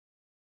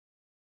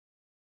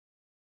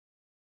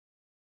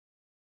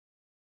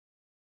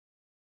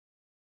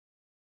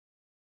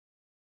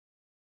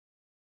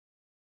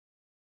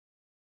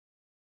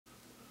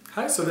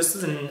Hi, so this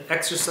is an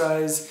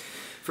exercise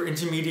for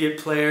intermediate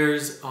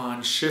players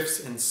on shifts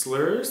and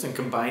slurs and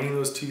combining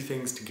those two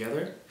things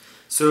together.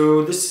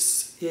 So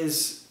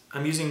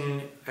I'm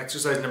using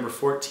exercise number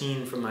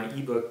 14 from my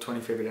ebook,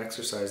 20 Favorite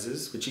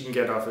Exercises, which you can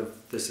get off of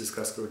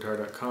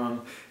thisisclassicalguitar.com.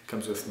 It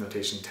comes with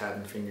notation, tab,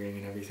 and fingering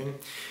and everything.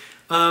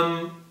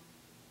 So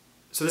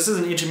this is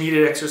an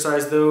intermediate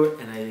exercise though,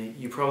 and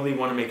you probably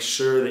want to make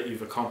sure that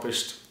you've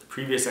accomplished the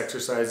previous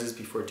exercises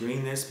before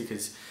doing this,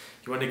 because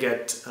you want to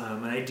get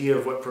an idea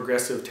of what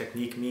progressive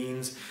technique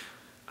means.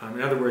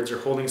 In other words, you're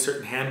holding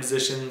certain hand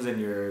positions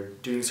and you're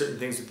doing certain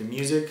things with the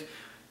music,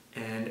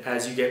 and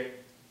as you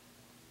get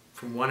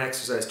from one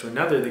exercise to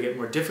another, they get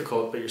more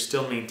difficult, but you're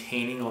still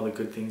maintaining all the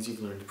good things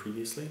you've learned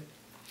previously.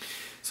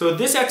 So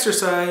this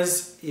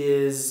exercise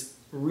is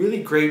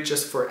really great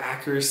just for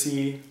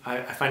accuracy.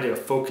 I find it a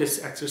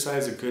focus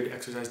exercise, a good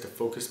exercise to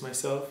focus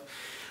myself.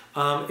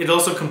 It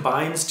also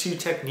combines two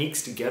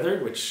techniques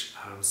together, which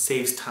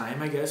saves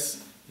time, I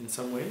guess, in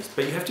some ways.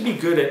 But you have to be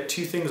good at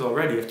two things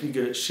already. You have to be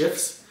good at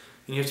shifts,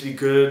 and you have to be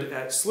good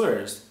at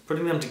slurs.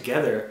 Putting them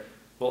together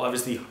will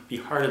obviously be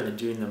harder than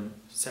doing them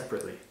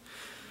separately.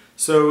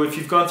 So if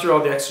you've gone through all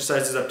the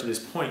exercises up to this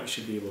point, you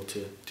should be able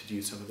to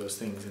do some of those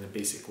things in a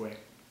basic way.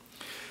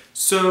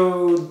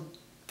 So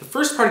the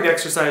first part of the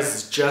exercise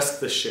is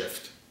just the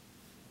shift.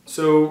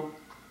 So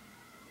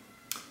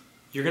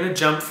you're going to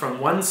jump from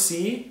one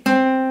C,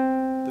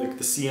 like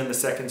the C on the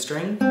second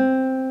string,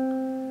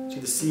 to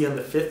the C on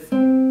the fifth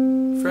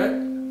fret.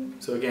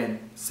 So again,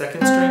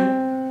 second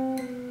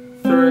string,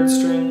 third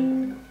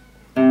string,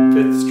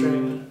 fifth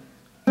string,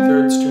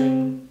 third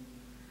string,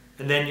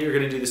 and then you're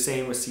going to do the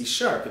same with C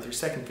sharp with your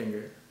second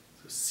finger.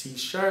 So C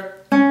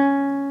sharp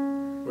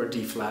or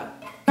D flat,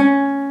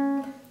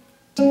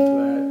 D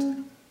flat,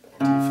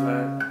 D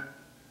flat,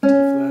 D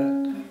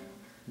flat,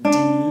 D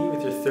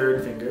with your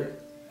third finger,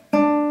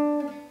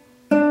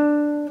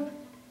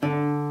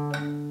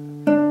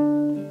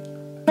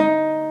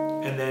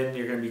 and then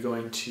you're going to be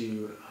going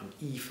to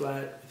E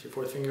flat with your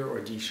fourth finger,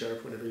 or D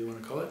sharp, whatever you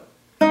want to call it.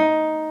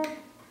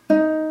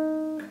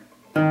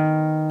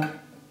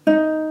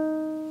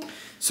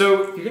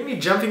 So you're going to be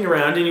jumping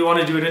around and you want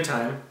to do it in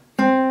time.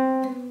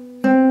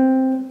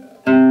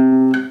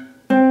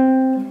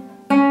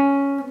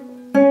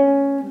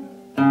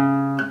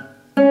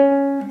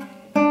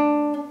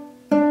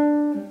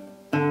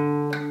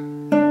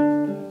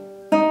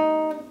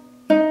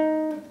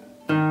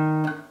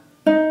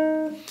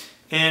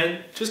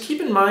 And just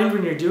keep in mind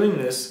when you're doing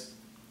this,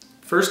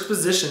 first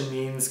position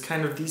means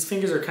kind of these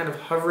fingers are kind of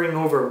hovering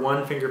over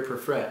one finger per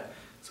fret.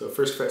 So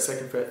first fret,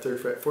 second fret, third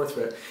fret, fourth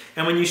fret.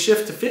 And when you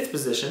shift to fifth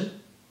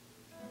position,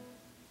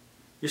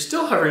 you're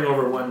still hovering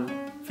over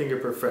one finger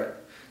per fret.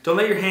 Don't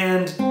let your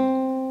hand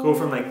go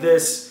from like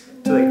this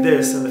to like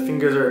this and the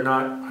fingers are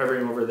not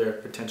hovering over their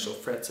potential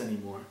frets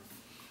anymore.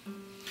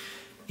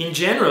 In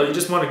general, you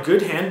just want a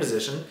good hand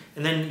position,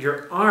 and then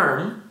your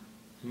arm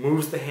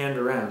moves the hand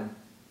around.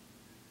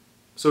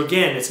 So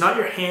again, it's not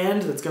your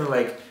hand that's going to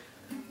like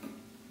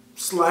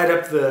slide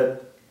up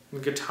the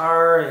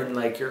guitar and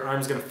like your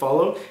arm's going to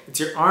follow. It's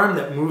your arm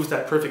that moves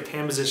that perfect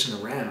hand position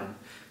around.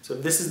 So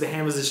if this is the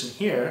hand position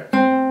here,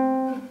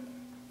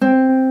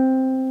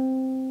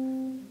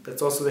 that's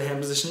also the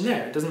hand position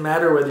there. It doesn't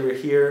matter whether you're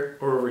here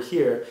or over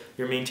here,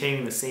 you're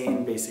maintaining the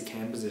same basic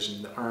hand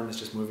position. The arm is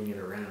just moving it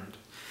around.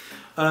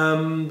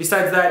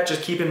 Besides that,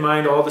 just keep in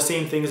mind all the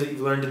same things that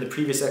you've learned in the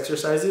previous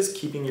exercises,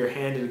 keeping your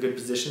hand in a good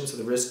position so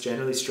the wrist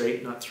generally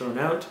straight, not thrown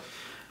out.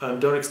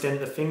 Don't extend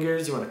the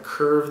fingers. You want to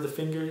curve the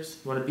fingers.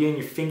 You want to be on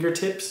your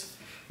fingertips.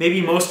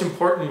 Maybe most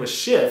important with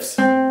shifts is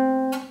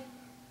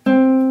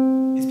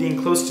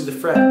being close to the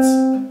frets.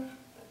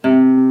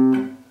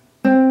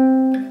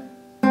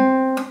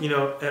 You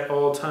know, at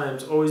all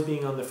times, always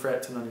being on the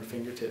frets and on your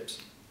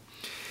fingertips.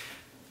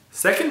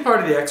 Second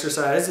part of the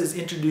exercise is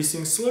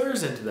introducing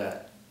slurs into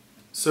that.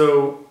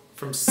 So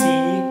from C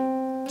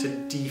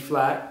to D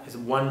flat is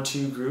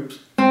 1-2 groups.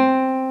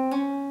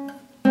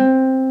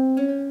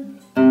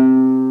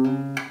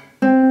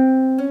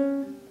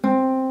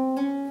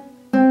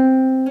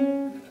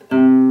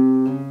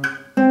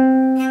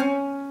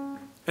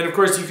 And of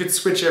course you could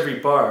switch every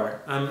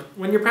bar.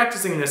 When you're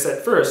practicing this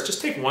at first, just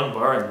take one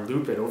bar and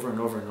loop it over and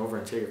over and over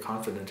until you're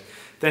confident.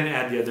 Then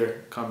add the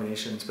other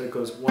combinations. But it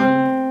goes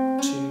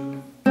 1,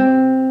 2,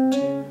 1,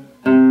 2.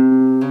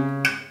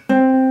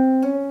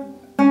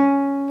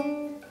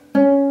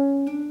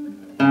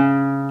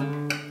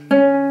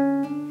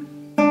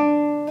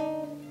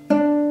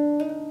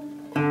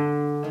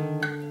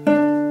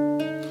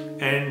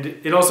 And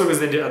it also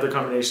goes into other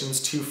combinations,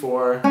 2,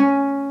 4.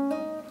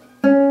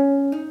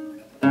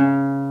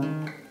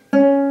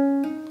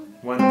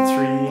 1, 3,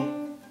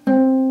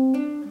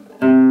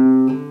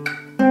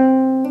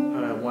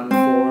 1,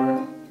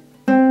 4.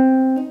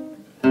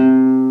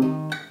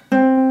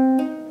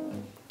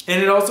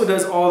 And it also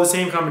does all the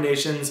same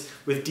combinations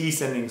with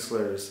descending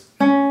slurs.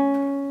 The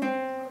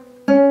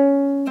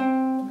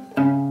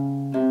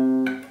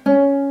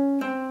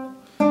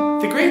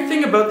great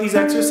thing about these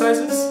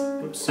exercises,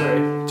 oops,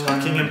 sorry,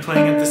 talking and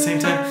playing at the same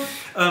time,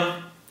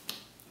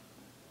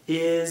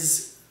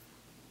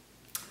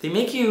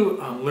 make you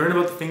learn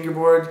about the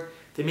fingerboard.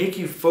 They make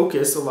you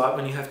focus a lot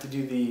when you have to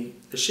do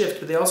the shift,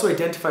 but they also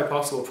identify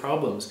possible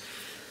problems.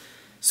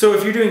 So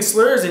if you're doing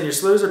slurs and your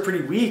slurs are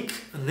pretty weak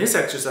in this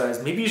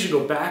exercise, maybe you should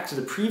go back to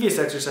the previous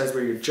exercise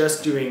where you're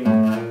just doing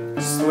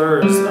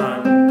slurs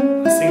on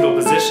a single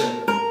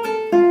position.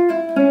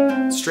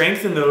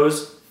 Strengthen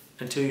those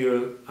until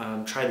you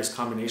try this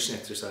combination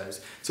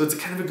exercise. So it's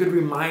kind of a good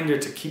reminder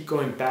to keep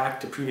going back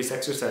to previous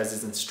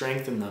exercises and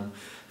strengthen them.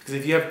 Because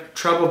if you have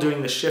trouble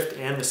doing the shift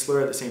and the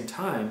slur at the same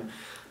time,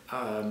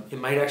 it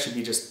might actually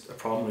be just a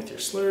problem with your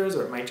slurs,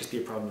 or it might just be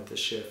a problem with the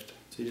shift.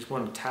 So you just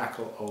want to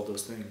tackle all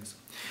those things.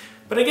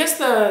 But I guess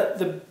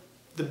the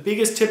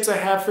biggest tips I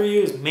have for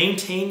you is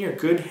maintain your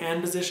good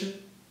hand position.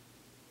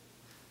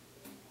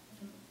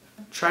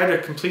 Try to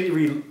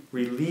completely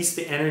release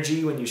the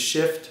energy when you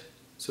shift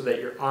so that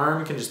your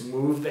arm can just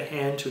move the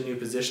hand to a new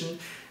position.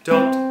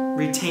 Don't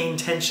retain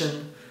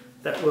tension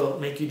that will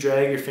make you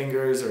drag your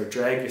fingers or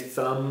drag your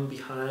thumb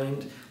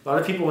behind. A lot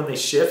of people, when they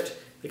shift,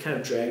 they kind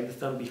of drag the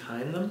thumb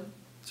behind them.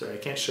 Sorry, I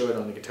can't show it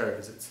on the guitar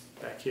because it's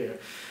back here.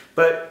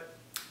 But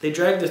they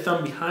drag their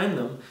thumb behind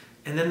them,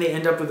 and then they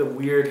end up with a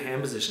weird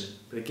hand position.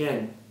 But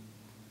again,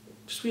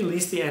 just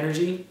release the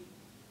energy,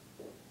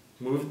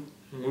 move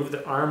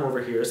the arm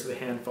over here so the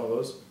hand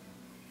follows,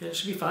 and it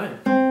should be fine.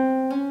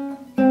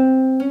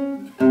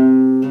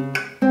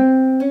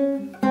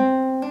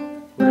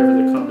 Whatever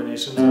the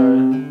combinations are.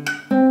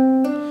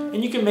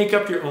 And you can make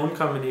up your own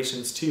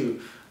combinations too.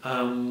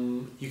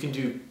 You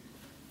can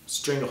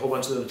string a whole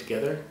bunch of them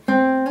together.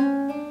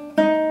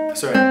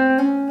 Sorry.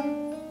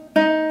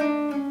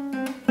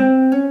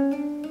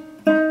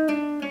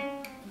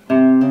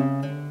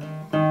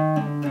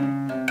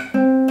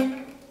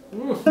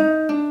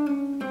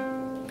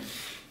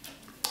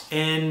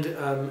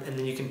 And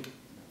then you can,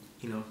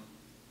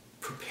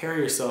 prepare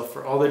yourself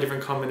for all the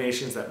different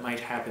combinations that might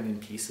happen in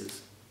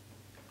pieces.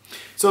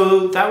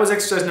 So that was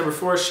exercise number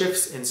 4,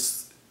 shifts and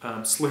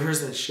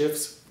slurs and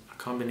shifts, a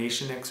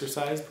combination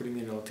exercise, putting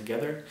it all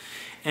together.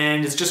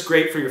 And it's just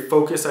great for your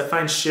focus. I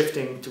find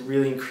shifting to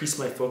really increase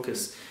my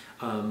focus.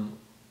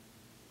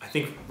 I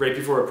think right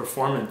before a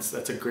performance,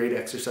 that's a great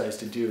exercise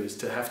to do, is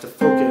to have to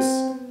focus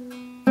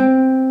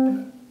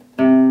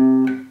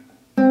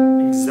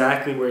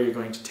exactly where you're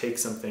going to take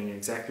something,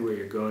 exactly where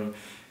you're going.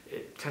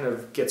 It kind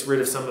of gets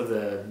rid of some of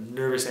the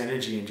nervous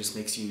energy and just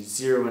makes you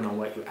zero in on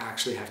what you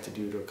actually have to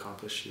do to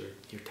accomplish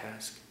your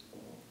task.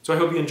 So I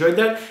hope you enjoyed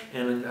that,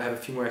 and I have a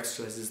few more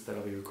exercises that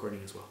I'll be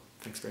recording as well.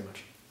 Thanks very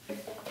much.